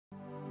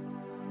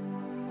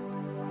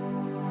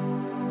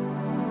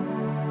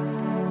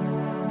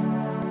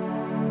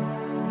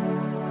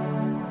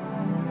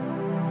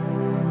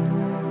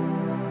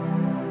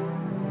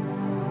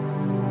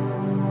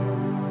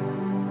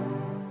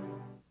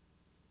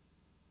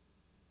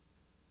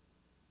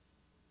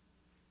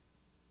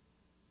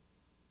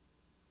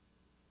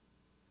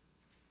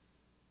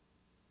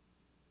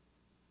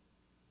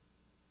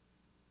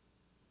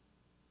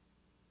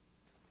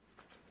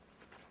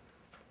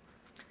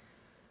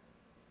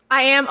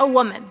I am a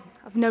woman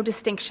of no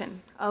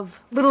distinction, of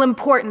little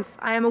importance.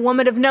 I am a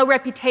woman of no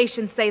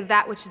reputation save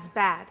that which is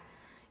bad.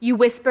 You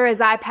whisper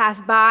as I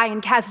pass by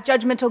and cast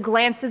judgmental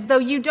glances, though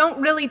you don't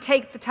really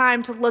take the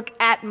time to look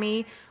at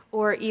me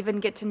or even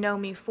get to know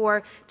me.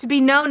 For to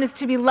be known is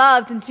to be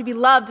loved, and to be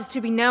loved is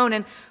to be known,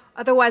 and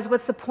otherwise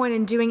what's the point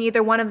in doing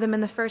either one of them in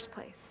the first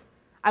place?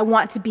 I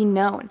want to be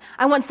known.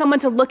 I want someone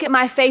to look at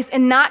my face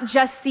and not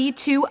just see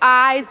 2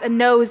 eyes, a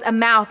nose, a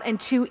mouth, and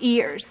 2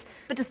 ears,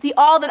 but to see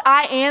all that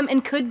I am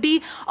and could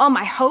be, all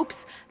my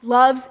hopes,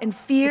 loves, and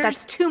fears. But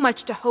that's too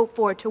much to hope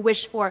for, to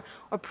wish for,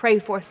 or pray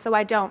for, so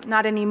I don't,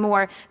 not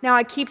anymore. Now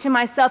I keep to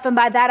myself, and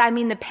by that I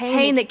mean the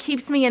pain that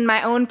keeps me in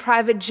my own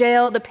private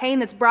jail, the pain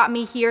that's brought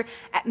me here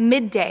at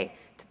midday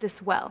to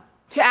this well.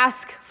 To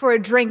ask for a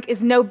drink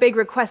is no big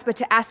request, but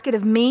to ask it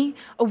of me,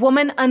 a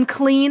woman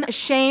unclean,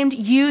 ashamed,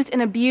 used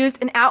and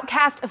abused, an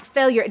outcast, a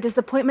failure, a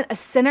disappointment, a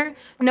sinner.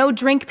 No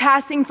drink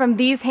passing from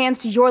these hands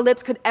to your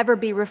lips could ever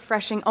be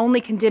refreshing, only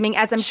condemning,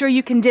 as I'm sure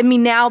you condemn me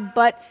now,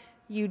 but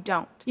you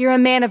don't. You're a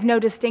man of no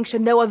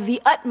distinction, though of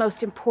the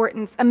utmost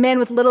importance, a man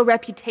with little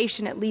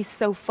reputation, at least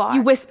so far.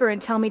 You whisper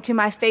and tell me to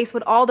my face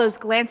what all those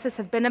glances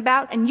have been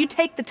about, and you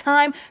take the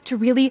time to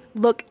really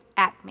look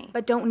at me,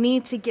 but don't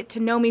need to get to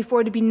know me,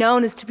 for to be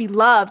known is to be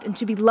loved, and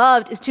to be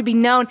loved is to be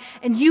known.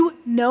 And you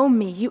know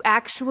me. You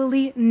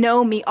actually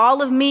know me.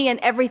 All of me and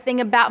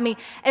everything about me.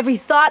 Every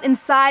thought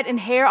inside and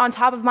hair on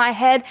top of my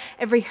head.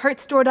 Every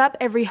hurt stored up.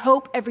 Every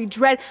hope. Every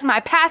dread.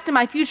 My past and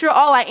my future.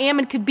 All I am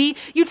and could be.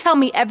 You tell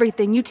me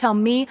everything. You tell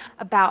me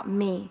about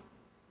me.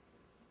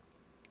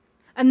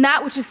 And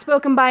that which is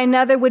spoken by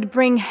another would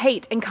bring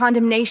hate and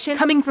condemnation.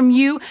 Coming from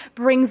you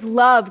brings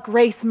love,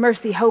 grace,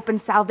 mercy, hope,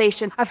 and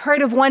salvation. I've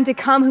heard of one to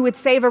come who would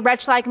save a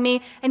wretch like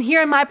me, and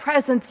here in my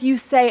presence you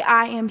say,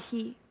 I am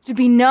he. To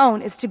be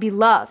known is to be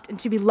loved, and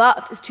to be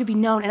loved is to be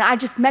known. And I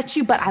just met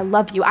you, but I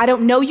love you. I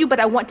don't know you, but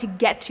I want to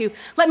get to.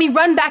 Let me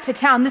run back to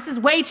town. This is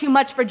way too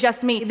much for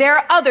just me. There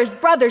are others,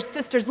 brothers,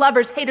 sisters,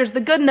 lovers, haters,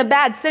 the good and the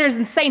bad, sinners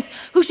and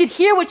saints, who should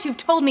hear what you've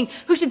told me,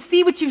 who should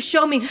see what you've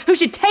shown me, who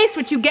should taste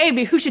what you gave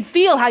me, who should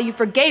feel how you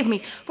forgave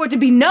me. For to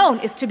be known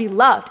is to be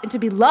loved, and to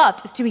be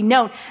loved is to be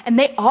known. And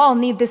they all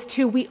need this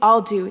too. We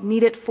all do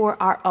need it for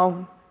our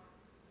own.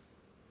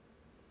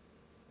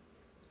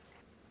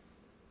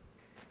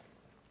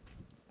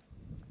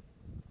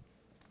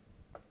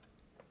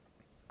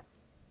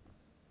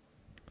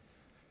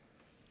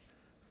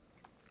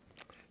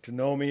 To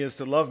know me is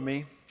to love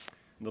me,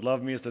 and to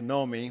love me is to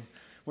know me. I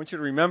want you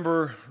to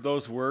remember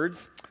those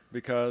words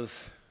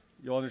because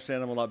you'll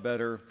understand them a lot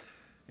better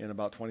in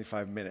about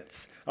 25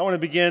 minutes. I want to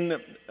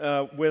begin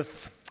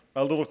with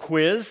a little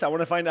quiz. I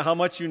want to find out how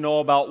much you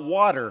know about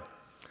water.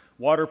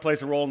 Water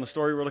plays a role in the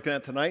story we're looking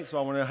at tonight, so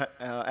I want to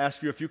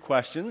ask you a few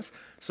questions.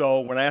 So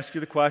when I ask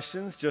you the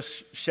questions,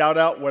 just shout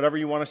out whatever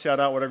you want to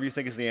shout out, whatever you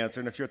think is the answer.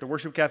 And if you're at the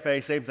worship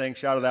cafe, same thing,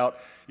 shout it out.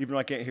 Even though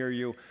I can't hear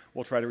you,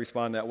 we'll try to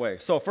respond that way.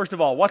 So first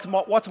of all,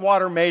 what's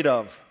water made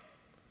of?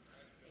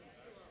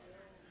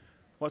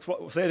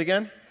 Say it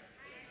again?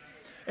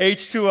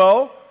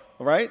 H2O.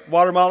 All right,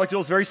 water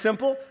molecules, very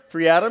simple.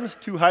 3 atoms,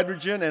 2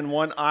 hydrogen, and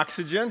 1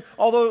 oxygen.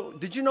 Although,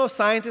 did you know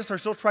scientists are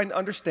still trying to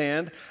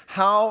understand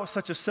how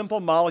such a simple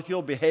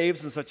molecule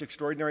behaves in such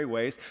extraordinary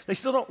ways? They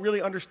still don't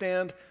really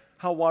understand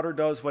how water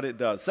does what it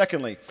does.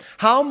 Secondly,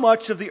 how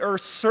much of the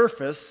Earth's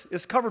surface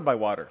is covered by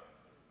water?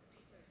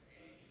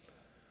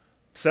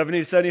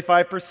 70 to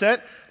 75%,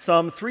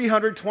 some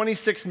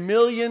 326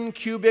 million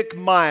cubic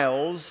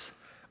miles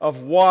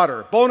of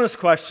water. Bonus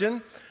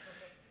question,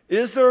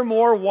 is there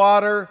more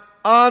water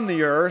on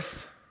the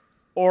earth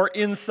or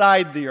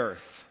inside the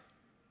earth?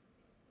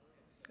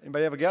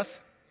 Anybody have a guess?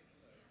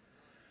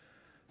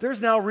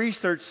 There's now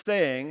research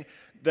saying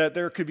that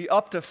there could be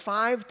up to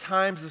 5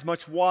 times as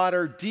much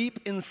water deep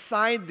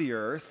inside the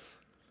earth,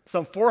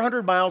 some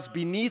 400 miles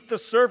beneath the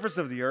surface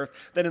of the earth,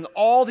 than in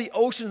all the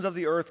oceans of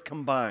the earth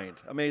combined.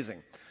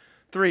 Amazing.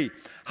 3,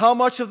 how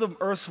much of the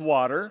earth's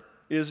water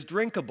is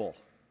drinkable?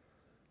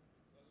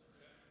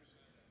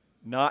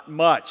 Not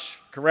much,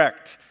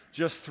 correct.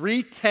 Just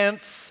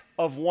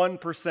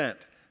 0.3%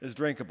 is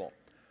drinkable.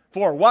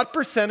 4, what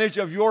percentage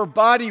of your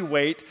body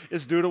weight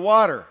is due to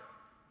water?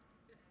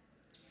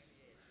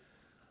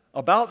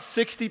 About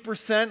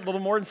 60%, a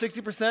little more than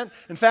 60%.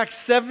 In fact,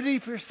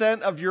 70%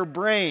 of your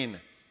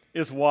brain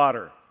is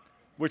water,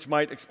 which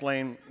might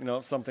explain,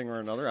 something or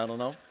another, I don't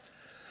know.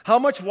 How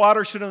much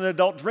water should an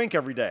adult drink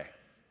every day?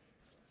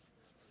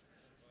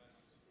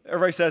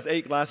 Everybody says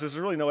 8 glasses.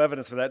 There's really no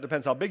evidence for that. It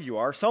depends how big you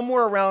are.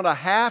 Somewhere around a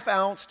 ½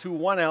 ounce to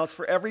 1 ounce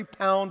for every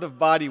pound of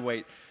body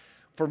weight.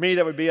 For me,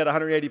 that would be at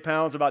 180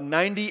 pounds, about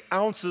 90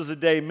 ounces a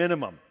day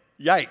minimum.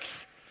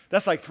 Yikes.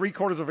 That's like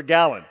 3/4 of a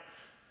gallon.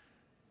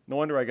 No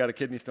wonder I got a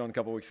kidney stone a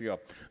couple weeks ago.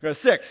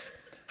 6,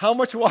 how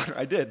much water?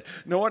 I did.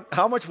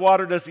 How much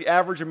water does the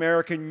average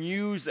American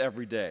use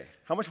every day?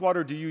 How much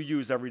water do you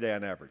use every day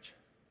on average?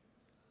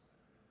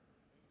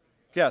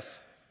 Guess.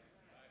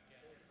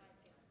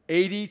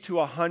 80 to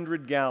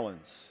 100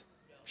 gallons.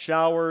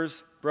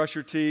 Showers, brush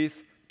your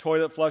teeth,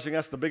 toilet flushing.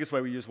 That's the biggest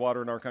way we use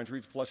water in our country,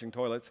 flushing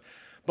toilets.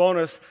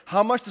 Bonus,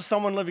 how much does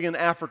someone living in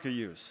Africa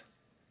use?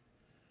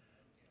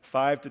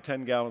 5 to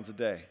 10 gallons a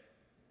day.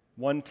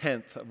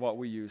 1/10 of what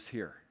we use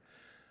here.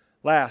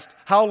 Last,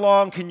 how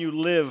long can you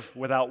live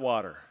without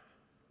water?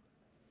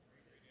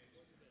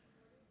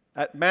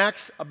 At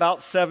max,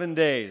 about 7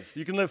 days.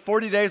 You can live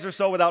 40 days or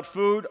so without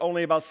food,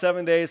 only about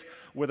 7 days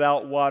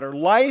without water.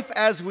 Life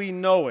as we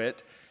know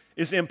it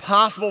is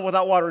impossible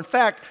without water. In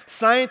fact,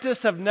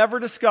 scientists have never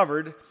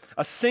discovered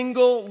a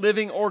single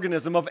living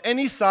organism of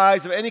any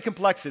size, of any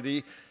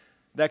complexity,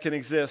 that can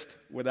exist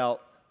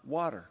without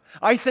water.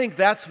 I think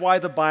that's why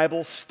the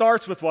Bible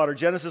starts with water.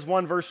 Genesis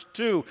 1, verse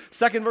 2,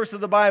 second verse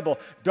of the Bible.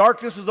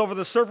 Darkness was over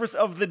the surface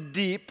of the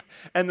deep,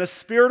 and the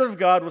Spirit of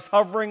God was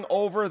hovering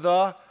over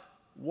the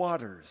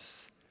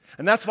waters.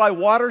 And that's why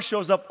water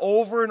shows up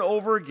over and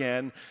over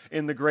again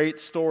in the great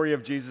story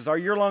of Jesus. Our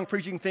year-long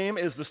preaching theme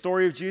is the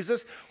story of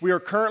Jesus. We are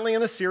currently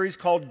in a series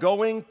called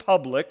Going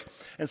Public.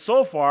 And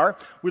so far,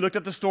 we looked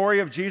at the story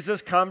of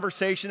Jesus'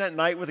 conversation at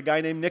night with a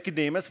guy named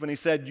Nicodemus when he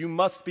said, "You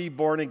must be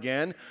born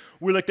again."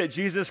 We looked at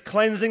Jesus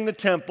cleansing the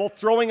temple,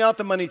 throwing out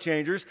the money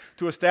changers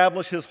to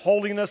establish his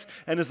holiness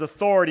and his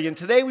authority. And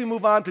today we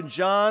move on to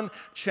John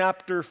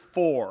chapter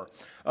 4.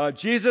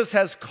 Jesus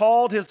has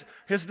called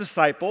his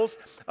disciples.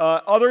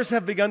 Others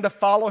have begun to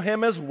follow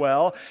him as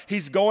well.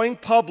 He's going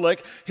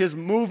public. His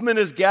movement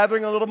is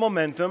gathering a little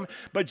momentum.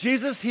 But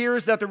Jesus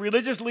hears that the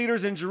religious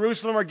leaders in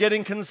Jerusalem are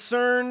getting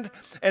concerned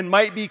and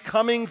might be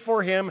coming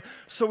for him.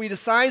 So he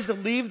decides to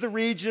leave the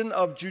region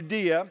of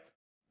Judea.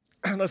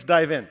 Let's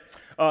dive in.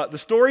 The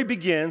story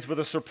begins with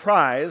a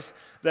surprise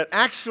that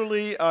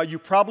actually you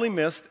probably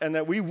missed and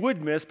that we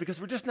would miss because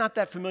we're just not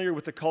that familiar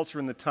with the culture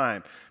and the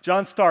time.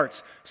 John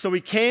starts, "So he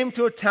came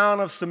to a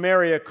town of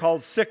Samaria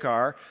called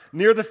Sychar,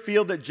 near the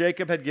field that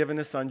Jacob had given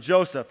his son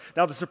Joseph."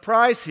 Now the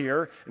surprise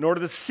here, in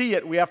order to see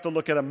it, we have to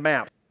look at a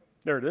map.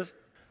 There it is.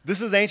 This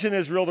is ancient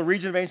Israel, the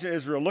region of ancient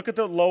Israel. Look at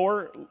the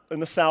lower, in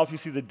the south, you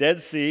see the Dead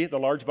Sea, the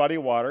large body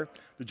of water.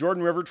 The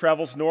Jordan River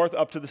travels north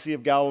up to the Sea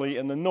of Galilee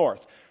in the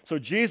north. So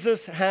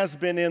Jesus has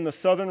been in the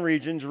southern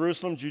region,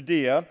 Jerusalem,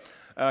 Judea.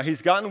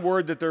 He's gotten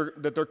word that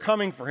they're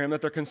coming for him,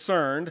 that they're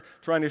concerned,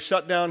 trying to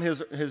shut down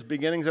his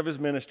beginnings of his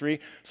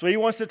ministry. So he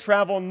wants to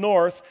travel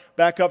north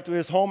back up to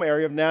his home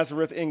area of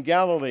Nazareth in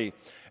Galilee.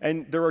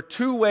 And there are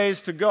two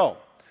ways to go.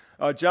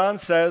 John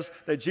says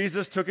that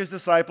Jesus took his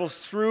disciples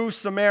through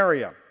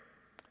Samaria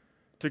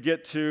to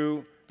get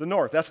to the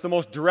north. That's the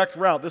most direct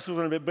route. This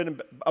would have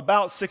been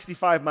about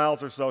 65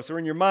 miles or so. So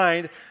in your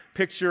mind,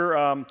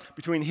 picture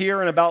between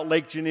here and about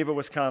Lake Geneva,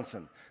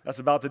 Wisconsin. That's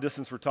about the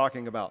distance we're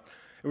talking about.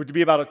 It would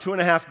be about a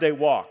 2.5-day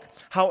walk.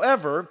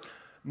 However,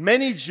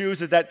 many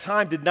Jews at that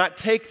time did not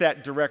take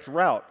that direct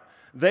route.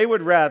 They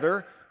would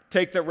rather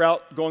take that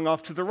route going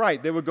off to the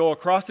right. They would go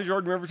across the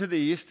Jordan River to the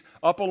east,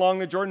 up along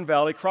the Jordan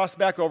Valley, cross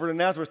back over to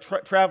Nazareth,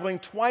 traveling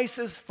twice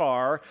as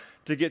far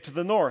to get to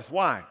the north.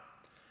 Why?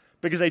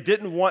 Because they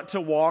didn't want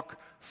to walk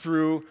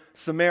through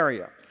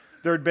Samaria.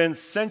 There had been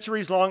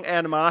centuries-long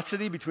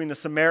animosity between the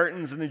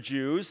Samaritans and the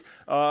Jews,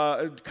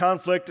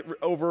 conflict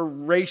over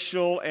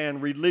racial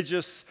and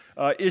religious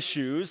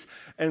issues.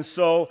 And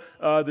so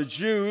the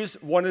Jews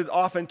wanted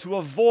often to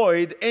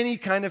avoid any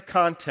kind of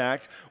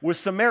contact with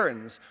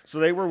Samaritans. So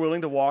they were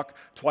willing to walk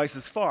twice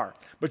as far.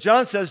 But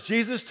John says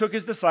Jesus took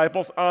his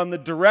disciples on the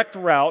direct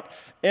route,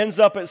 ends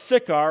up at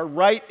Sychar,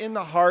 right in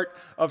the heart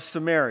of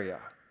Samaria.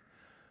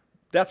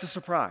 That's a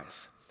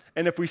surprise.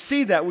 And if we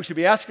see that, we should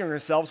be asking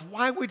ourselves,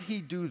 why would he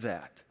do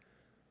that?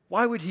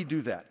 Why would he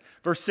do that?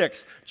 Verse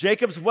 6,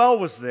 Jacob's well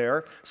was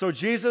there, so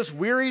Jesus,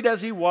 wearied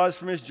as he was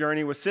from his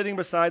journey, was sitting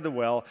beside the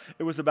well.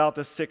 It was about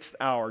the 6th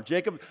hour.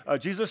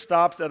 Jesus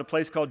stops at a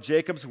place called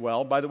Jacob's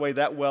well. By the way,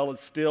 that well is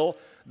still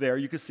there.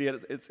 You can see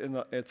it.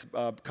 It's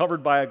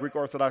covered by a Greek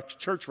Orthodox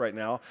church right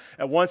now.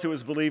 At once, it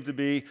was believed to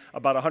be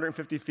about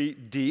 150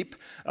 feet deep.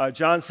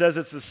 John says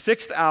it's the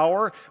 6th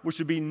hour, which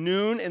would be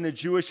noon in the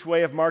Jewish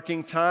way of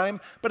marking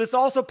time. But it's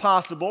also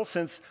possible,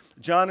 since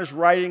John is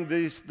writing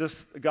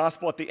this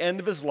gospel at the end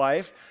of his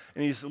life,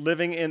 and he's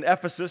living in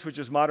Ephesus, which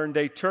is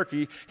modern-day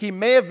Turkey, he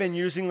may have been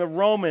using the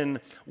Roman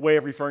way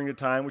of referring to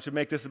time, which would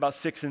make this about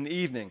 6 in the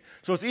evening.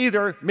 So it's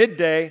either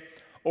midday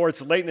or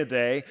it's late in the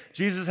day.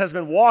 Jesus has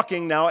been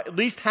walking now at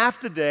least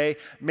half the day,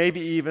 maybe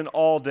even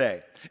all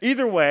day.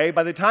 Either way,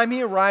 by the time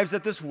he arrives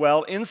at this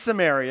well in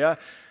Samaria,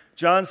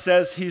 John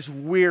says he's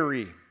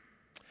weary.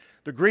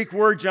 The Greek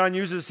word John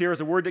uses here is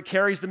a word that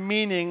carries the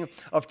meaning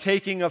of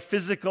taking a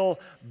physical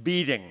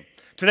beating.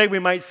 Today we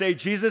might say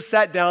Jesus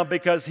sat down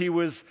because he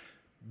was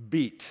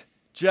beat,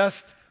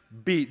 just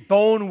beat,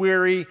 bone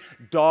weary,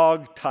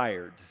 dog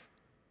tired.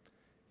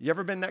 You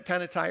ever been that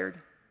kind of tired?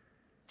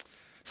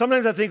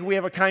 Sometimes I think we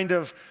have a kind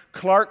of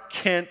Clark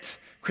Kent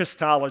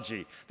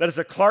Christology. That is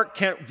a Clark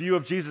Kent view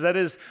of Jesus. That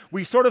is,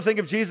 we sort of think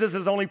of Jesus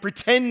as only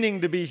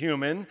pretending to be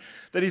human,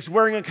 that he's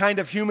wearing a kind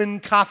of human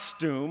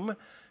costume,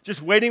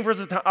 just waiting for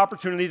his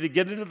opportunity to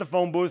get into the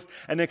phone booth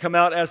and then come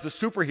out as the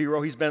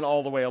superhero he's been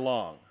all the way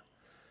along.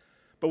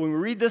 But when we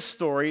read this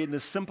story in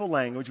this simple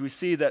language, we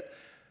see that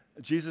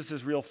Jesus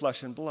is real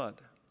flesh and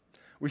blood.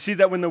 We see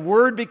that when the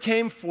Word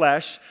became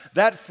flesh,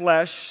 that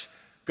flesh,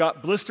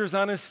 got blisters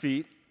on his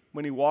feet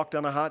when he walked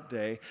on a hot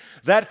day.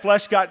 That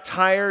flesh got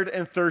tired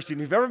and thirsty.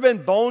 And if you've ever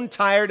been bone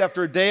tired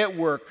after a day at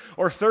work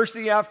or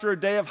thirsty after a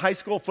day of high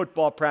school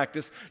football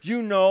practice,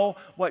 you know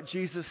what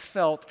Jesus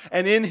felt.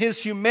 And in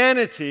his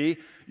humanity,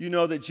 you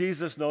know that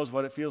Jesus knows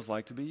what it feels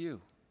like to be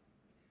you.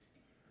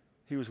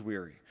 He was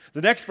weary.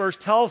 The next verse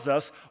tells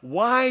us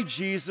why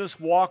Jesus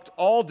walked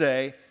all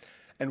day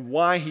and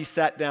why he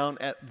sat down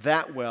at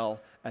that well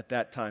at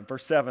that time.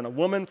 Verse 7, a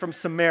woman from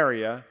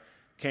Samaria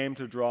came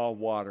to draw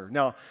water.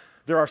 Now,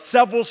 there are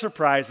several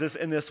surprises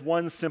in this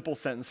one simple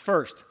sentence.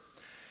 First,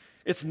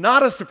 it's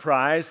not a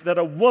surprise that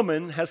a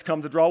woman has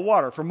come to draw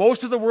water. For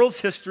most of the world's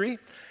history,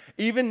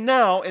 even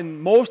now in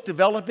most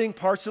developing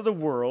parts of the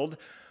world,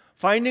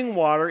 finding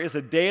water is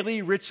a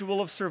daily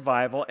ritual of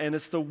survival, and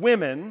it's the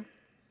women,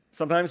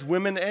 sometimes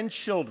women and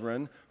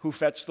children, who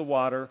fetch the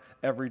water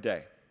every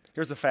day.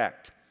 Here's a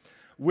fact.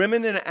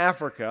 Women in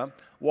Africa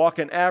walk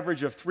an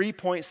average of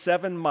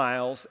 3.7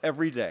 miles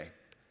every day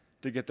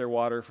to get their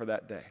water for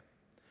that day.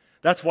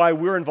 That's why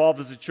we're involved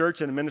as a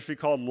church in a ministry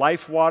called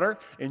Life Water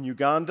in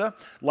Uganda.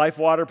 Life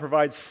Water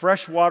provides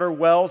fresh water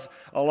wells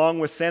along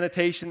with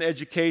sanitation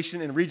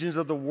education in regions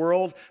of the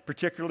world,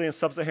 particularly in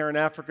sub-Saharan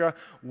Africa,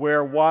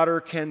 where water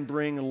can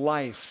bring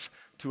life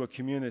to a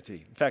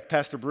community. In fact,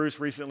 Pastor Bruce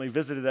recently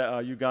visited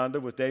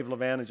Uganda with Dave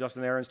Levan and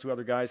Justin Aarons, two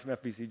other guys from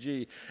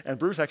FBCG, and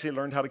Bruce actually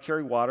learned how to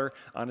carry water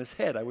on his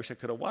head. I wish I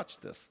could have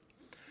watched this.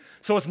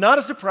 So it's not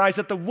a surprise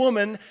that the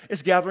woman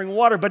is gathering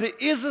water, but it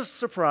is a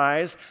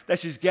surprise that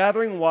she's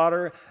gathering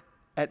water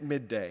at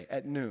midday,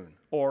 at noon,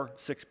 or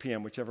 6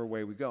 p.m., whichever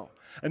way we go.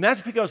 And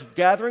that's because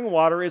gathering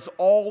water is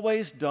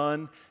always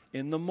done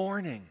in the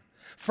morning.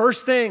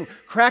 First thing,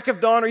 crack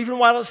of dawn, or even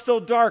while it's still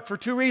dark, for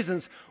two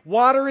reasons.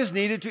 Water is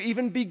needed to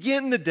even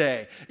begin the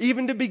day.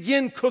 Even to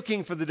begin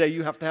cooking for the day,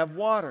 you have to have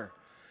water.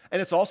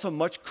 And it's also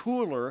much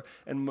cooler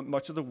in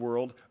much of the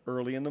world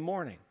early in the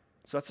morning.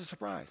 So that's a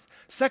surprise.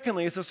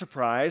 Secondly, it's a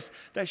surprise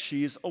that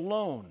she's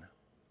alone.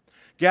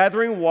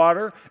 Gathering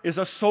water is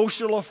a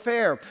social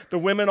affair. The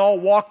women all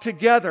walk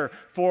together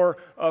for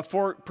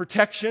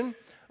protection,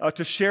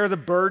 to share the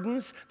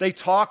burdens. They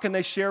talk and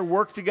they share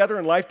work together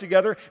and life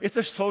together. It's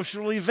a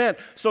social event.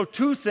 So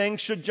two things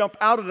should jump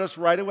out at us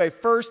right away.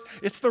 First,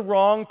 it's the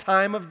wrong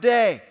time of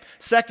day.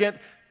 Second,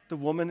 the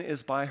woman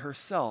is by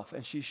herself,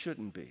 and she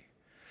shouldn't be.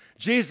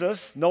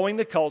 Jesus, knowing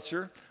the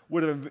culture,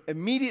 would have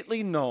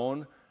immediately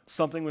known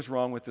something was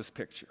wrong with this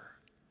picture.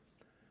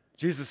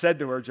 Jesus said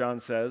to her, John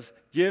says,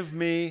 "Give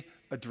me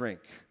a drink."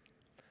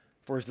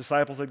 For his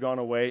disciples had gone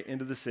away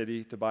into the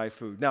city to buy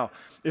food. Now,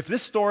 if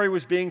this story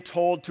was being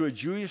told to a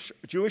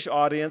Jewish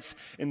audience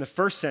in the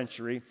first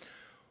century,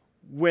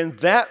 when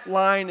that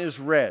line is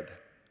read,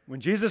 when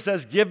Jesus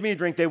says, "Give me a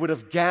drink," they would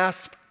have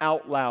gasped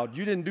out loud.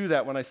 You didn't do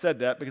that when I said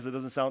that because it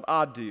doesn't sound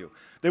odd to you.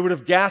 They would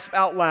have gasped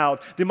out loud.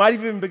 They might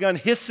have even begun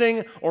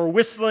hissing or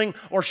whistling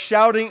or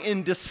shouting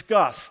in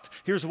disgust.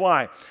 Here's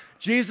why.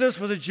 Jesus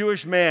was a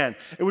Jewish man.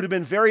 It would have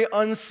been very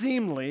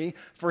unseemly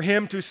for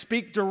him to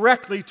speak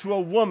directly to a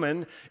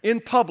woman in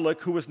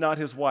public who was not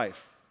his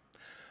wife.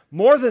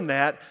 More than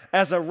that,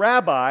 as a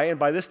rabbi, and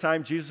by this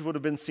time Jesus would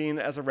have been seen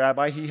as a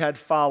rabbi, he had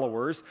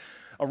followers.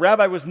 A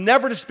rabbi was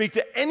never to speak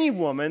to any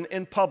woman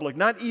in public,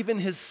 not even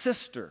his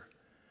sister.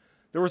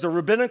 There was a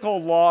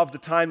rabbinical law of the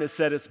time that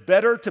said it's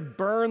better to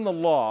burn the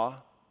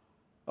law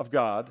of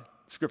God,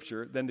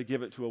 Scripture, than to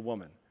give it to a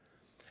woman.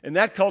 In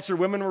that culture,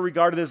 women were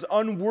regarded as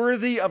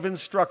unworthy of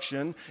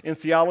instruction in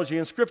theology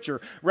and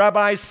Scripture.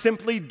 Rabbis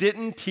simply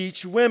didn't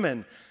teach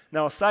women.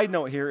 Now, a side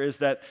note here is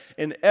that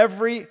in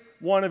every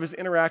one of his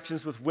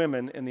interactions with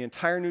women in the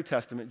entire New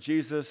Testament,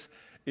 Jesus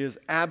is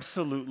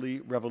absolutely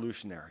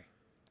revolutionary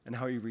in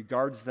how he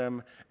regards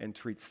them and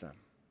treats them.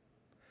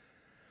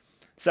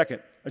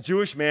 Second, a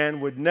Jewish man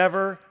would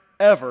never,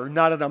 ever,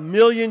 not in a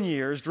million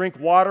years, drink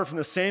water from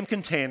the same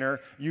container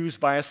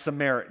used by a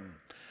Samaritan.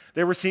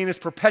 They were seen as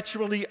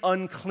perpetually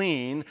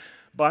unclean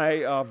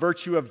by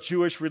virtue of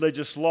Jewish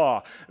religious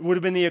law. It would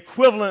have been the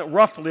equivalent,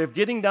 roughly, of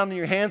getting down on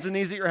your hands and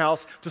knees at your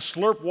house to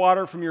slurp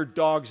water from your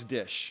dog's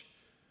dish.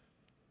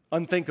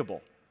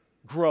 Unthinkable,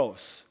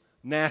 gross,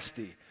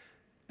 nasty.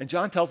 And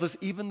John tells us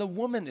even the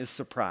woman is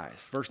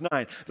surprised. Verse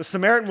 9, the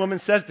Samaritan woman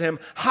says to him,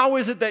 "How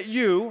is it that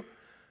you,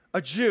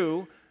 a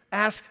Jew,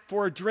 ask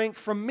for a drink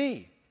from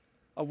me,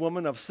 a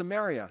woman of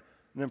Samaria?"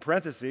 And in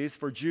parentheses,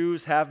 for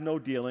Jews have no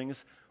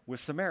dealings with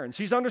Samaritans.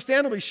 She's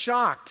understandably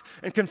shocked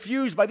and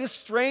confused by this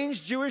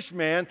strange Jewish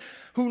man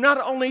who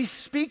not only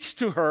speaks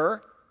to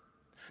her,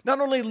 not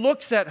only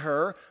looks at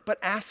her, but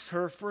asks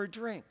her for a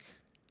drink.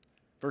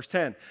 Verse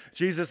 10,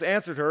 Jesus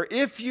answered her,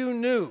 "If you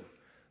knew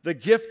the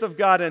gift of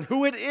God and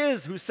who it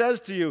is who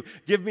says to you,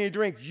 'Give me a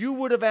drink,' you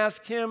would have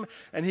asked him,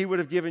 and he would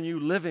have given you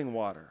living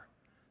water."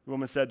 The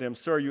woman said to him,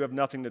 "Sir, you have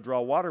nothing to draw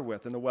water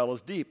with, and the well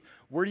is deep.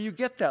 Where do you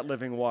get that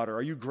living water?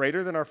 Are you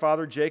greater than our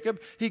father Jacob?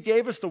 He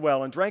gave us the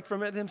well and drank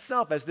from it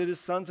himself, as did his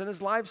sons and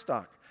his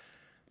livestock."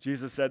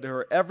 Jesus said to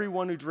her,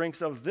 "Everyone who drinks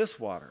of this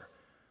water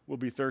will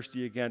be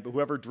thirsty again, but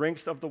whoever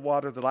drinks of the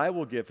water that I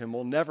will give him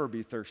will never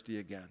be thirsty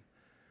again.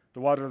 The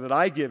water that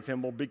I give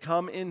him will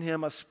become in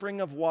him a spring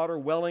of water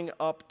welling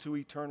up to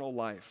eternal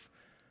life."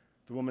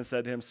 The woman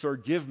said to him, "Sir,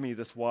 give me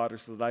this water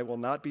so that I will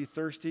not be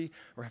thirsty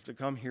or have to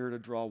come here to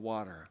draw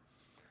water."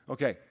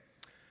 Okay.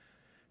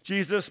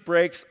 Jesus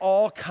breaks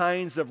all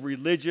kinds of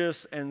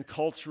religious and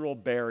cultural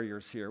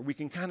barriers here. We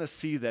can kind of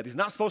see that. He's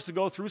not supposed to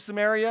go through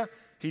Samaria.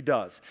 He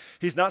does.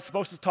 He's not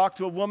supposed to talk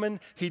to a woman.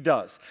 He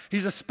does.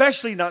 He's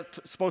especially not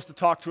supposed to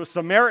talk to a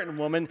Samaritan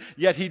woman,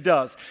 yet he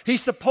does.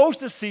 He's supposed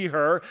to see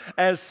her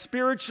as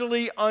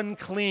spiritually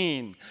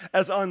unclean,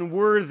 as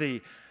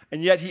unworthy,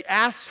 and yet he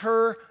asks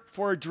her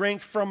for a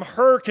drink from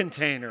her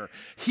container.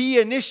 He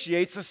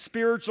initiates a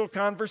spiritual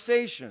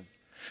conversation.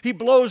 He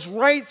blows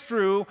right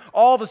through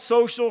all the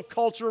social,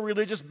 cultural,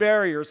 religious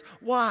barriers.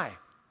 Why?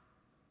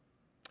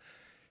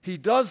 He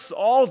does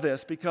all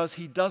this because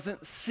he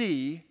doesn't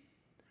see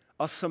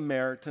a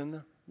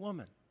Samaritan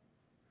woman.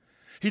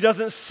 He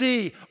doesn't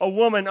see a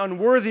woman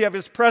unworthy of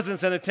his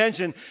presence and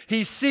attention.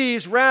 He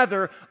sees,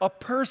 rather, a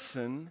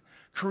person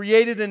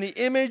created in the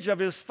image of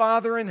his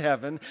Father in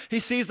heaven.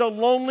 He sees a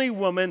lonely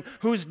woman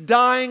who's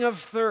dying of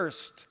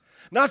thirst.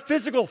 Not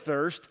physical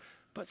thirst,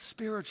 but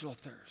spiritual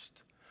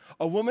thirst.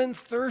 A woman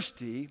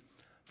thirsty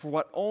for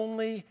what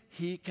only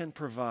he can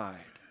provide.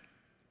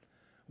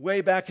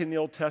 Way back in the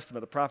Old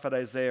Testament, the prophet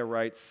Isaiah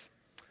writes,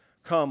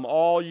 "Come,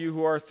 all you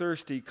who are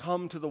thirsty,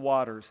 come to the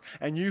waters.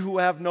 And you who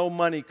have no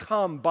money,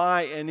 come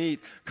buy and eat.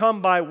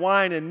 Come buy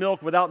wine and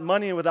milk without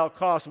money and without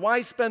cost.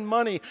 Why spend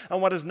money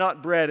on what is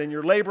not bread and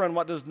your labor on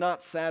what does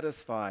not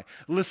satisfy?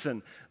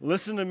 Listen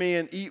to me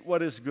and eat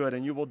what is good,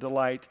 and you will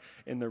delight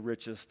in the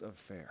richest of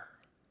fare."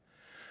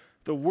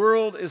 The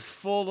world is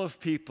full of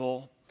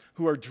people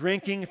who are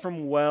drinking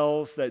from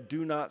wells that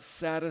do not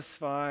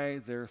satisfy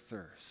their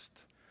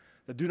thirst,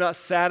 that do not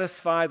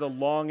satisfy the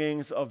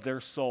longings of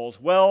their souls.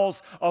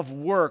 Wells of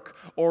work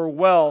or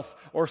wealth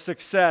or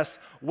success.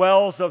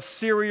 Wells of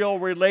serial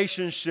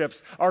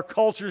relationships, our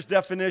culture's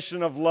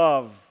definition of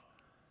love.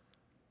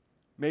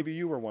 Maybe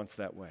you were once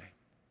that way.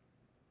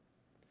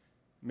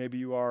 Maybe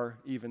you are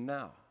even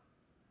now.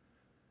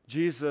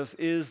 Jesus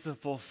is the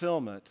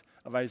fulfillment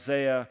of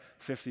Isaiah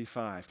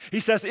 55. He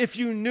says, if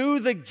you knew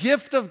the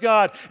gift of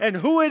God and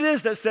who it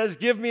is that says,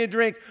 "Give me a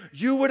drink,"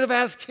 you would have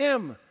asked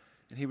him,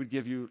 and he would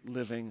give you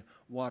living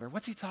water.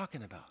 What's he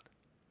talking about?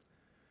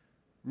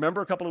 Remember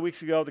a couple of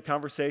weeks ago the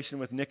conversation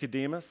with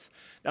Nicodemus?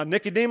 Now,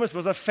 Nicodemus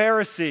was a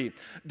Pharisee,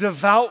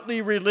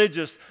 devoutly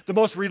religious, the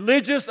most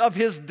religious of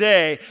his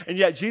day, and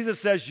yet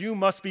Jesus says you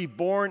must be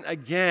born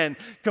again,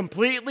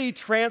 completely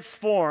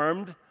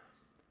transformed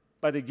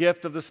by the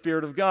gift of the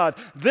Spirit of God.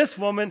 This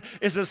woman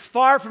is as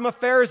far from a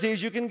Pharisee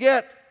as you can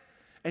get,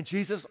 and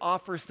Jesus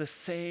offers the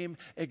same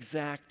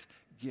exact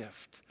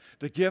gift.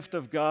 The gift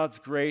of God's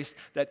grace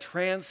that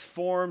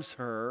transforms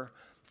her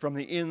from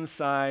the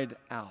inside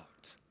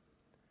out.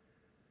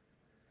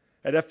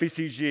 At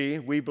FBCG,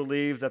 we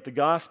believe that the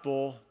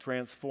gospel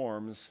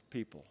transforms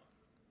people,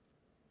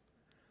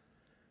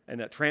 and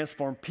that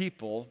transformed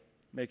people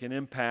make an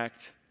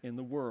impact in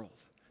the world.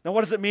 Now,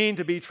 what does it mean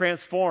to be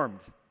transformed?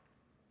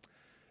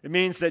 It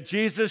means that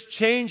Jesus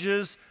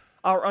changes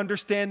our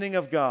understanding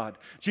of God.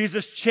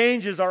 Jesus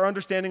changes our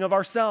understanding of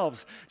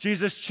ourselves.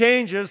 Jesus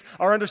changes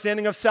our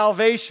understanding of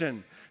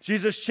salvation.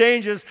 Jesus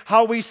changes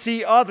how we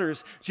see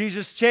others.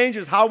 Jesus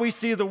changes how we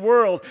see the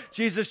world.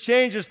 Jesus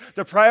changes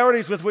the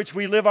priorities with which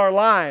we live our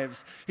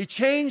lives. He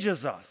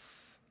changes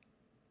us.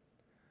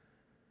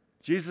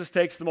 Jesus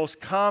takes the most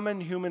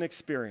common human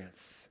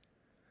experience,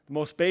 the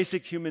most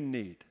basic human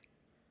need,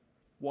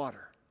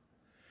 water,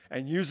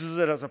 and uses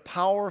it as a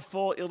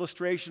powerful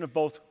illustration of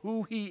both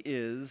who he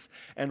is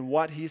and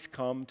what he's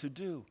come to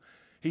do.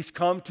 He's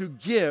come to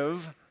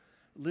give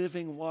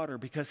living water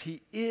because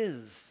he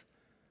is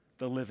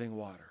the living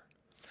water.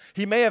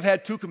 He may have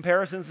had two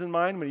comparisons in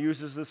mind when he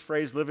uses this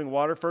phrase, living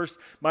water. First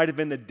might have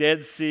been the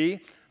Dead Sea.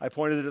 I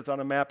pointed it on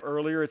a map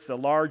earlier. It's the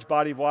large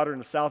body of water in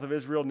the south of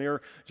Israel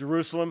near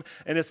Jerusalem,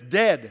 and it's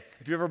dead.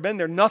 If you've ever been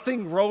there,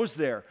 nothing grows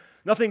there.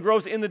 Nothing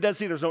grows in the Dead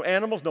Sea. There's no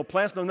animals, no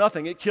plants, no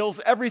nothing. It kills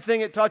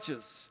everything it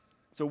touches.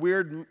 It's a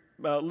weird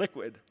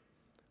liquid,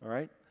 all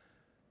right?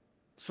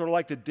 Sort of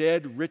like the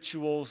dead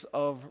rituals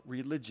of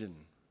religion.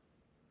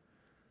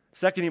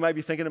 Second, you might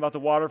be thinking about the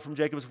water from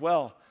Jacob's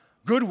well.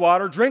 Good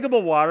water,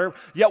 drinkable water,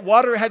 yet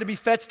water had to be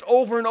fetched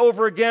over and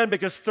over again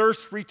because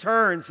thirst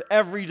returns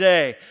every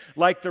day,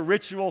 like the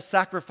ritual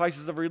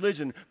sacrifices of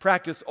religion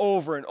practiced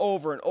over and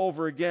over and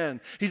over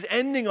again. He's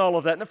ending all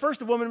of that. And at first,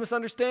 the woman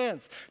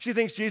misunderstands. She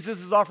thinks Jesus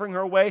is offering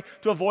her a way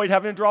to avoid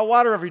having to draw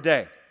water every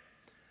day.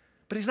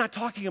 But he's not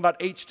talking about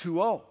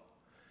H2O.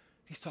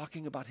 He's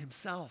talking about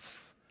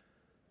himself,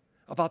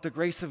 about the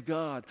grace of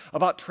God,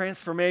 about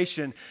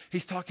transformation.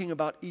 He's talking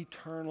about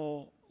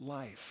eternal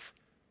life.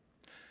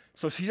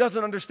 So she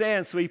doesn't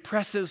understand, so he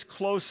presses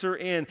closer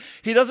in.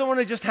 He doesn't want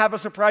to just have a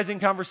surprising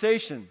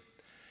conversation.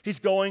 He's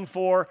going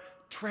for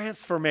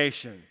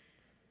transformation.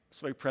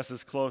 So he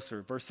presses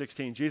closer. Verse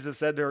 16, Jesus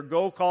said to her,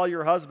 "Go call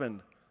your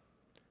husband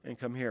and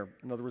come here."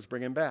 In other words,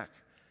 bring him back.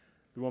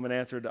 The woman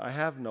answered, "I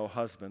have no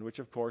husband," which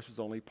of course was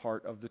only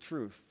part of the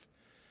truth.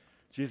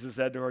 Jesus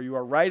said to her, "You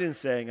are right in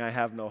saying, 'I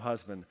have no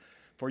husband,'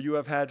 for you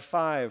have had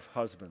 5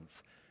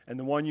 husbands, and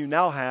the one you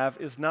now have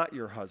is not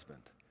your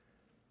husband.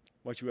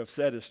 What you have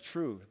said is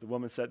true." The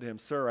woman said to him,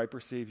 "Sir, I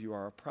perceive you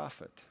are a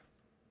prophet."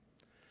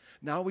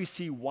 Now we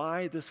see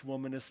why this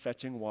woman is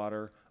fetching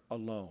water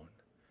alone.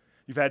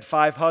 You've had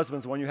 5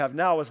 husbands. The one you have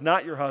now is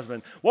not your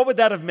husband. What would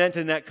that have meant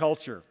in that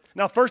culture?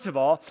 Now, first of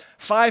all,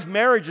 5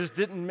 marriages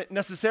didn't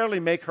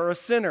necessarily make her a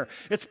sinner.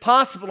 It's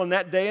possible in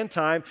that day and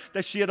time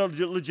that she had a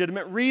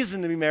legitimate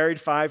reason to be married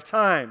 5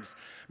 times.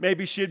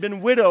 Maybe she had been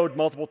widowed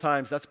multiple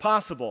times. That's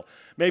possible.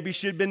 Maybe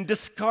she had been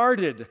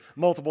discarded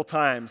multiple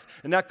times.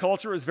 In that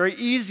culture, it was very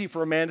easy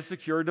for a man to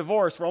secure a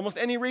divorce for almost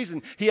any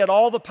reason. He had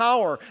all the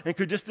power and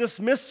could just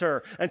dismiss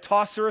her and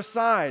toss her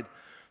aside.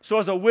 So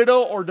as a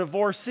widow or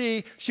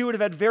divorcee, she would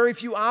have had very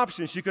few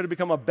options. She could have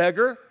become a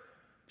beggar.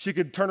 She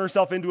could turn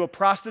herself into a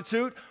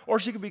prostitute, or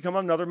she could become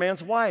another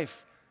man's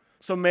wife.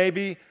 So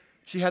maybe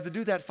she had to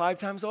do that 5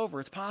 times over.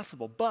 It's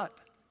possible. But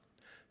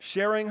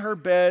sharing her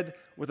bed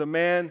with a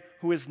man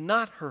who is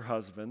not her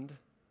husband,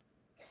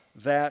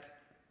 that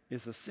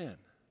is a sin.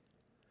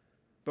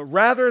 But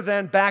rather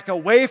than back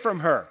away from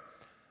her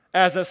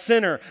as a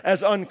sinner,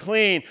 as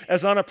unclean,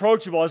 as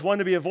unapproachable, as one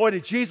to be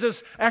avoided,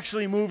 Jesus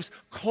actually moves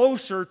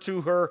closer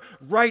to her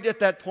right at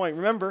that point.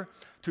 Remember,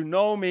 to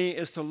know me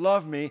is to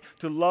love me.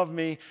 To love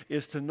me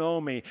is to know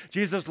me.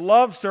 Jesus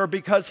loves her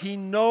because he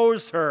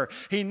knows her.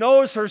 He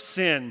knows her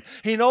sin.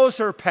 He knows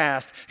her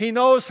past. He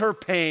knows her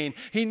pain.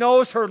 He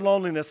knows her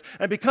loneliness.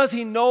 And because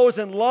he knows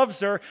and loves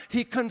her,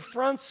 he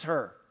confronts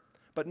her.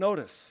 But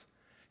notice,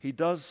 he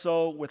does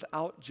so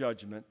without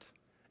judgment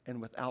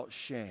and without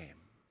shame.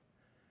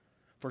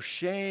 For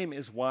shame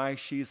is why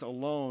she's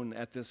alone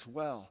at this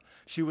well.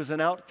 She was an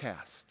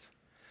outcast,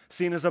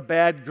 seen as a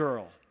bad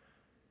girl.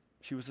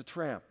 She was a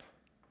tramp.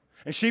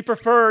 And she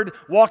preferred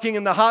walking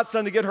in the hot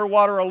sun to get her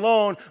water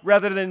alone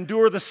rather than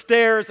endure the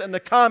stares and the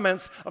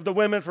comments of the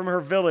women from her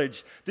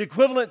village. The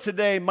equivalent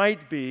today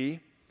might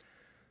be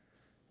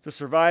the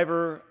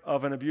survivor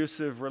of an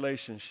abusive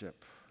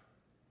relationship,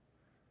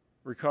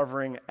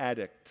 recovering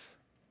addict,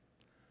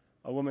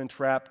 a woman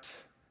trapped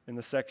in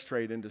the sex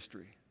trade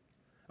industry,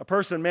 a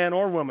person, man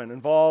or woman,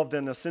 involved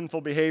in a sinful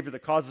behavior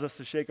that causes us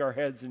to shake our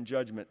heads in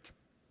judgment.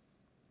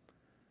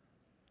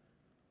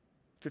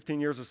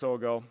 15 years or so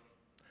ago,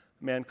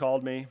 a man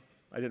called me.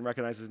 I didn't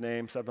recognize his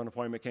name, set up an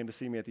appointment, came to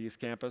see me at the East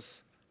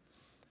Campus.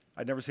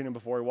 I'd never seen him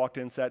before. He walked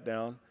in, sat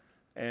down,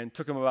 and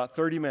took him about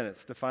 30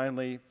 minutes to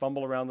finally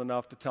fumble around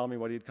enough to tell me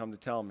what he'd come to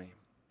tell me.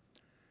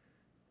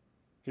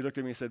 He looked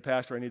at me and said,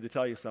 "Pastor, I need to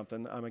tell you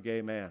something. I'm a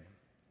gay man."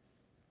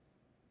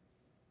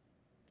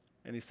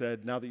 And he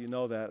said, "Now that you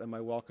know that, am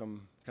I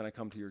welcome? Can I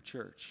come to your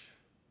church?"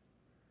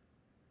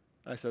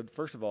 I said,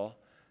 "First of all,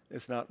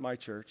 it's not my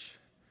church.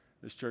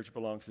 This church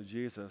belongs to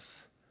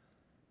Jesus.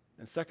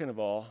 And second of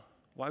all,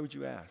 why would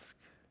you ask?"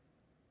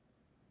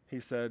 He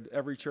said,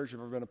 "Every church I've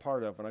ever been a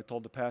part of, when I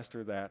told the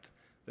pastor that,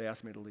 they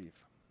asked me to leave."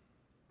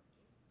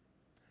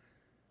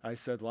 I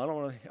said, "Well, I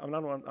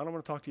don't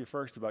want to talk to you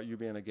first about you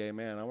being a gay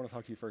man. I want to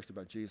talk to you first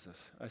about Jesus."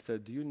 I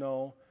said, "Do you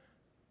know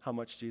how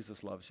much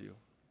Jesus loves you?"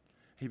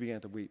 He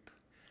began to weep.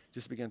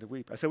 Just began to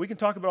weep. I said, "We can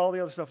talk about all the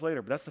other stuff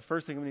later, but that's the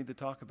first thing we need to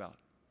talk about."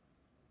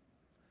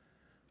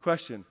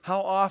 Question: how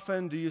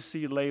often do you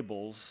see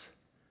labels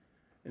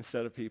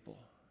instead of people?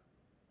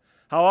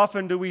 How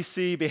often do we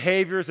see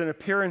behaviors and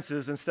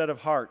appearances instead of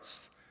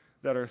hearts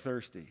that are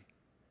thirsty?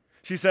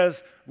 She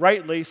says,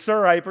 rightly,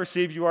 "Sir, I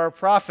perceive you are a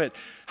prophet."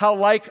 How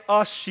like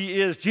us she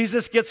is.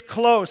 Jesus gets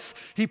close.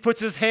 He puts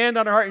his hand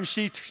on her heart and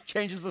she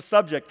changes the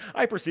subject.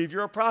 "I perceive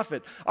you're a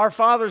prophet. Our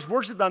fathers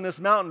worshiped on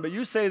this mountain, but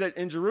you say that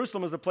in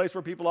Jerusalem is a place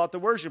where people ought to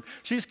worship."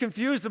 She's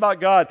confused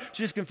about God.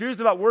 She's confused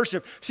about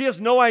worship. She has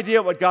no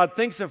idea what God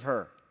thinks of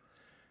her.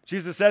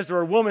 Jesus says to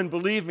her, "Woman,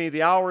 believe me,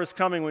 the hour is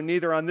coming when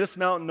neither on this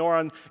mountain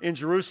nor in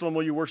Jerusalem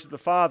will you worship the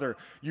Father.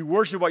 You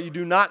worship what you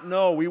do not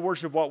know. We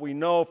worship what we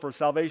know, for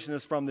salvation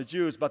is from the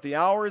Jews. But the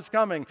hour is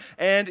coming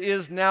and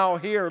is now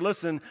here."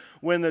 Listen,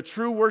 "when the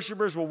true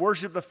worshipers will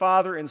worship the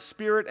Father in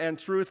spirit and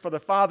truth, for the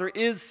Father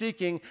is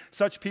seeking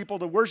such people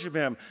to worship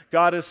him.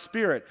 God is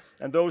spirit,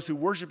 and those who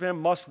worship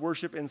him must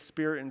worship in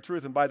spirit and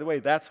truth." And by the way,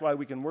 that's why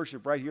we can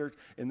worship right here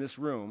in this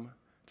room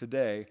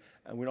today,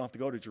 and we don't have to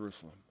go to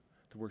Jerusalem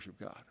to worship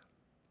God.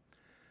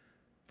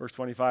 Verse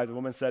 25, the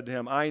woman said to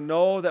him, "I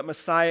know that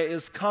Messiah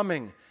is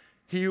coming,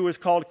 he who is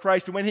called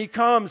Christ. And when he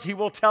comes, he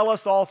will tell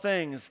us all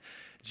things."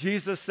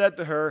 Jesus said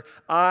to her,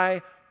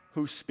 "I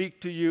who speak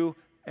to you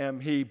am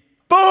he."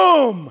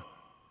 Boom!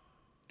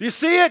 Do you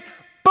see it?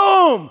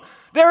 Boom!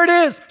 There it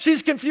is.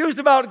 She's confused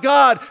about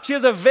God. She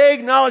has a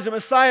vague knowledge that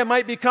Messiah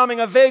might be coming,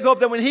 a vague hope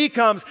that when he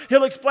comes,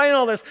 he'll explain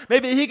all this.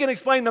 Maybe he can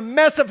explain the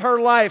mess of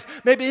her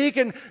life. Maybe he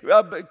can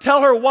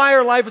tell her why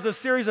her life is a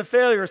series of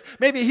failures.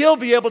 Maybe he'll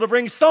be able to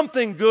bring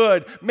something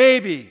good.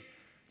 Maybe.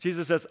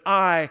 Jesus says,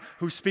 "I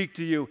who speak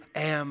to you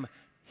am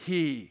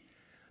he."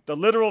 The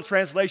literal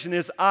translation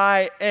is,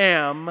 "I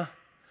am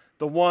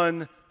the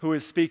one who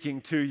is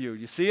speaking to you."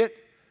 You see it?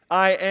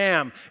 I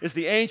am is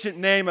the ancient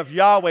name of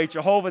Yahweh,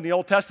 Jehovah in the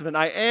Old Testament.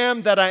 I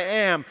am that I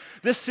am.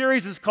 This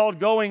series is called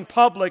Going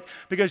Public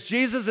because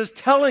Jesus is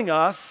telling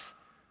us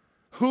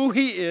who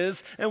he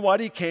is and what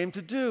he came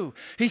to do.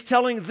 He's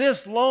telling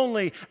this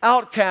lonely,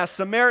 outcast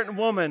Samaritan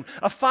woman,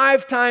 a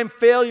 5-time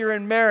failure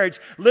in marriage,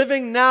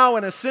 living now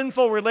in a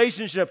sinful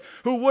relationship,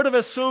 who would have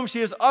assumed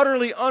she is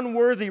utterly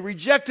unworthy,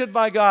 rejected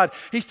by God.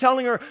 He's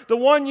telling her, the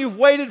one you've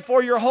waited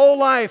for your whole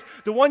life,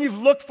 the one you've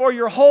looked for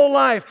your whole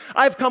life,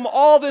 I've come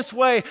all this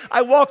way.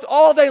 I walked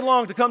all day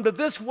long to come to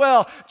this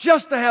well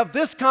just to have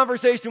this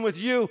conversation with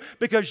you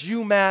because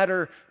you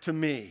matter to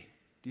me.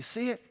 Do you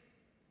see it?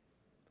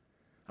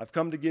 I've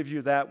come to give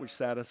you that which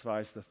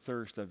satisfies the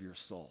thirst of your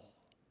soul.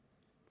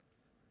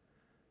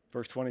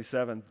 Verse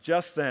 27,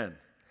 just then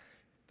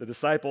the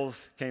disciples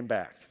came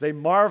back. They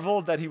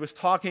marveled that he was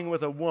talking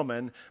with a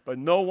woman, but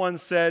no one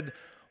said,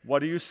 what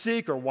do you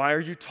seek, or why are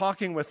you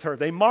talking with her?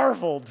 They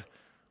marveled.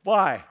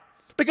 Why?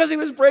 Because he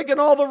was breaking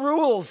all the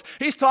rules.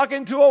 He's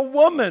talking to a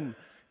woman.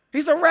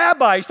 He's a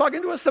rabbi. He's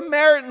talking to a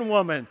Samaritan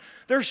woman.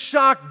 They're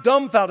shocked,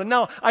 dumbfounded.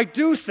 Now, I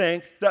do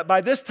think that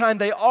by this time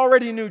they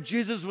already knew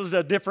Jesus was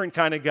a different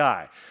kind of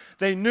guy.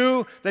 They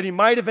knew that he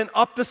might have been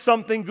up to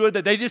something good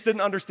that they just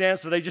didn't understand,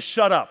 so they just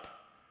shut up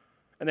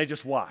and they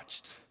just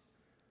watched.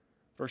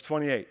 Verse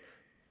 28,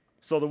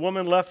 so the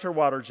woman left her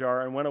water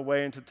jar and went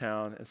away into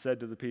town and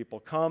said to the people,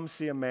 come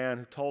see a man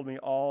who told me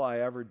all I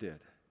ever did.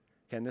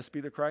 Can this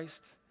be the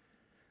Christ?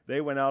 They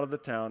went out of the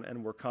town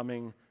and were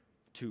coming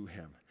to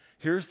him.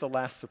 Here's the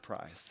last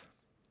surprise.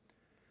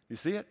 You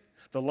see it?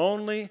 The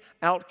lonely,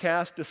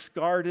 outcast,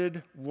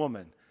 discarded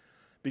woman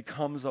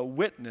becomes a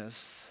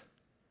witness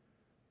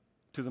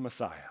to the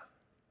Messiah.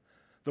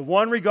 The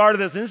one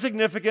regarded as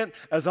insignificant,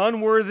 as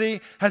unworthy,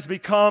 has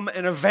become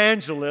an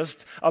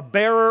evangelist, a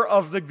bearer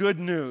of the good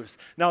news.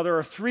 Now, there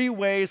are 3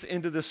 ways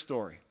into this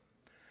story.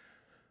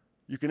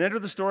 You can enter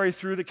the story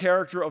through the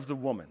character of the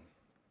woman.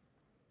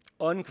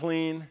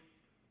 Unclean,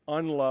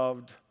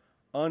 unloved,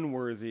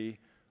 unworthy,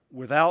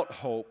 without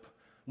hope,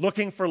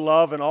 looking for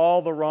love in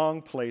all the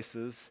wrong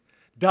places,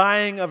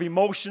 dying of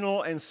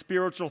emotional and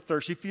spiritual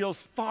thirst. She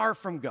feels far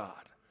from God.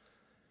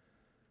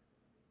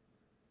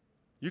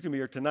 You can be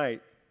here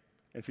tonight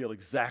and feel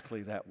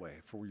exactly that way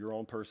for your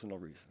own personal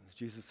reasons.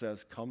 Jesus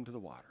says, come to the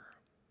water.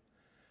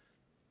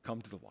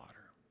 Come to the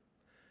water.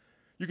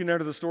 You can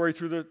enter the story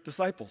through the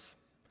disciples,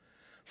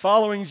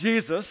 following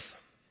Jesus,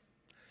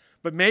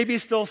 but maybe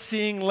still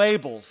seeing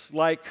labels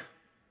like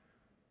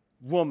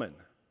woman,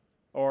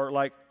 or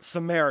like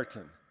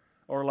Samaritan,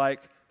 or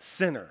like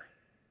sinner.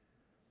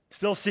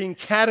 Still seeing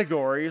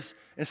categories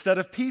instead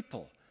of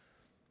people.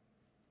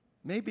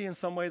 Maybe in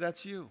some way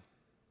that's you.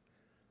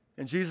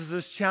 And Jesus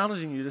is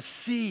challenging you to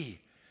see.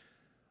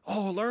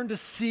 Learn to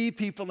see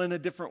people in a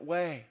different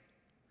way.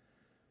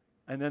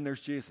 And then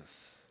there's Jesus,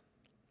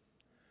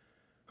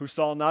 who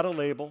saw not a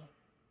label,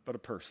 but a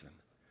person.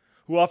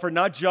 Who offered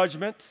not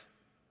judgment,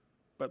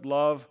 but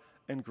love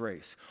and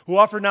grace. Who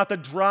offered not the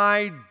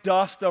dry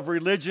dust of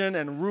religion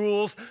and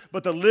rules,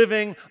 but the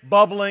living,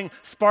 bubbling,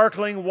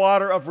 sparkling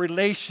water of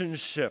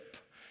relationship,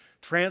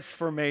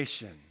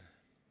 transformation.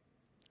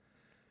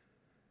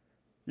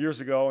 Years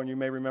ago, and you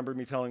may remember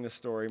me telling this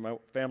story, my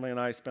family and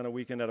I spent a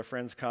weekend at a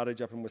friend's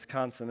cottage up in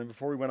Wisconsin, and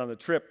before we went on the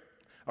trip,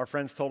 our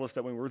friends told us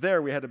that when we were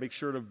there, we had to make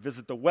sure to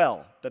visit the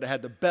well, that it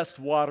had the best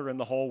water in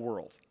the whole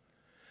world.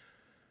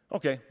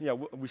 Okay, yeah,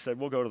 we said,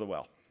 we'll go to the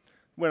well.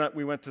 When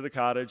we went to the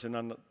cottage, and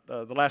on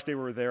the last day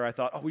we were there, I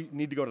thought, we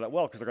need to go to that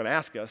well, because they're going to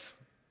ask us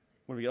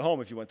when we get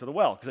home if you went to the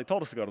well, because they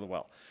told us to go to the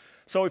well.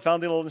 So we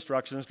found the little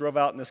instructions, drove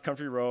out in this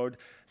country road,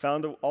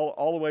 found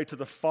all the way to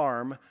the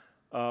farm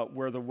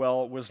where the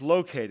well was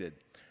located.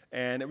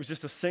 And it was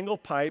just a single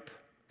pipe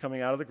coming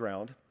out of the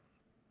ground,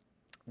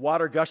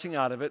 water gushing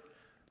out of it,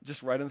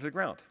 just right into the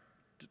ground.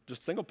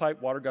 Just single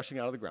pipe, water gushing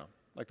out of the ground,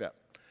 like that.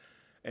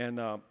 And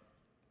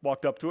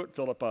walked up to it,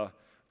 filled up a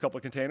couple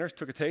of containers,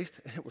 took a taste.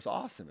 It was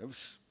awesome. It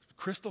was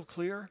crystal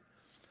clear,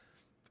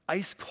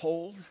 ice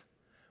cold,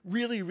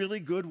 really,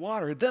 really good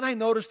water. Then I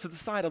noticed to the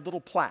side a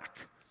little plaque.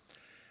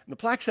 And the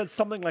plaque said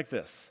something like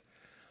this: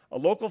 a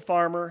local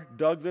farmer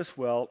dug this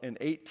well in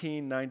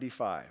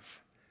 1895.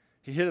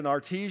 He hit an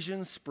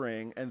artesian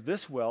spring, and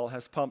this well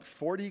has pumped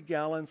 40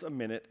 gallons a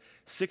minute,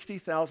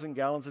 60,000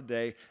 gallons a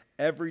day,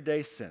 every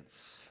day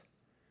since.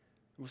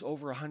 It was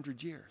over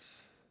 100 years.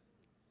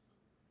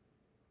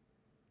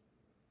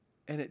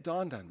 And it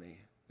dawned on me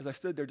as I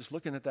stood there just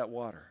looking at that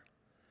water.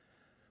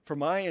 For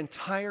my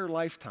entire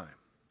lifetime,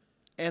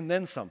 and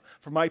then some,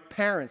 for my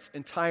parents'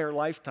 entire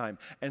lifetime,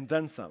 and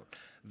then some,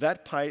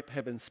 that pipe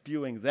had been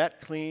spewing that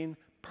clean,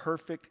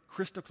 perfect,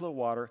 crystal clear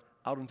water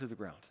out into the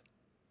ground,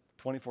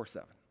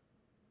 24/7.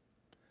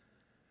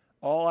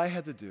 All I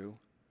had to do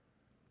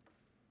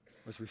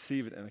was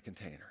receive it in a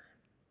container.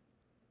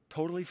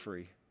 Totally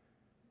free,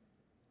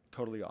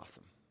 totally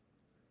awesome.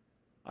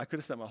 I could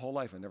have spent my whole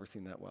life and never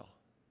seen that well.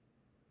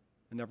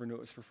 I never knew it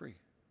was for free.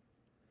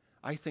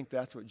 I think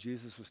that's what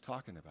Jesus was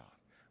talking about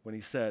when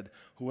he said,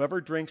 whoever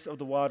drinks of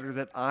the water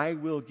that I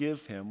will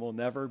give him will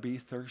never be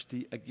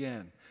thirsty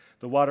again.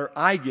 The water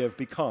I give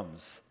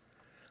becomes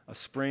a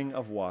spring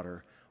of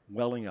water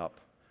welling up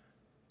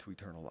to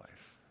eternal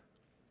life.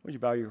 Would you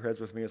bow your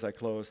heads with me as I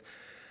close?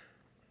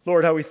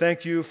 Lord, how we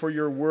thank you for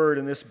your word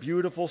in this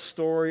beautiful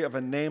story of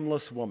a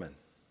nameless woman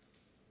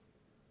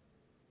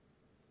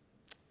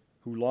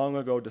who long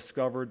ago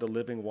discovered the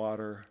living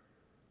water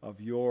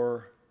of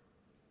your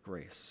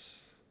grace.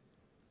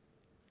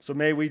 So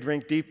may we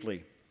drink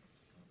deeply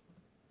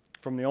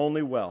from the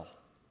only well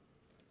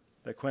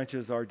that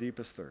quenches our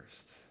deepest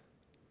thirst.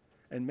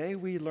 And may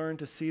we learn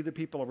to see the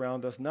people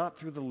around us not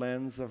through the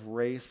lens of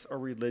race or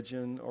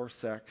religion or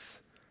sex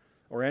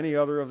or any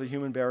other of the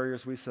human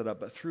barriers we set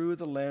up, but through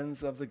the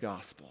lens of the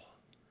gospel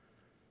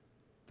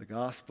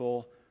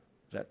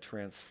that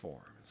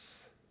transforms.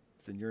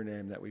 It's in your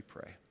name that we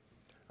pray.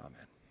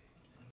 Amen.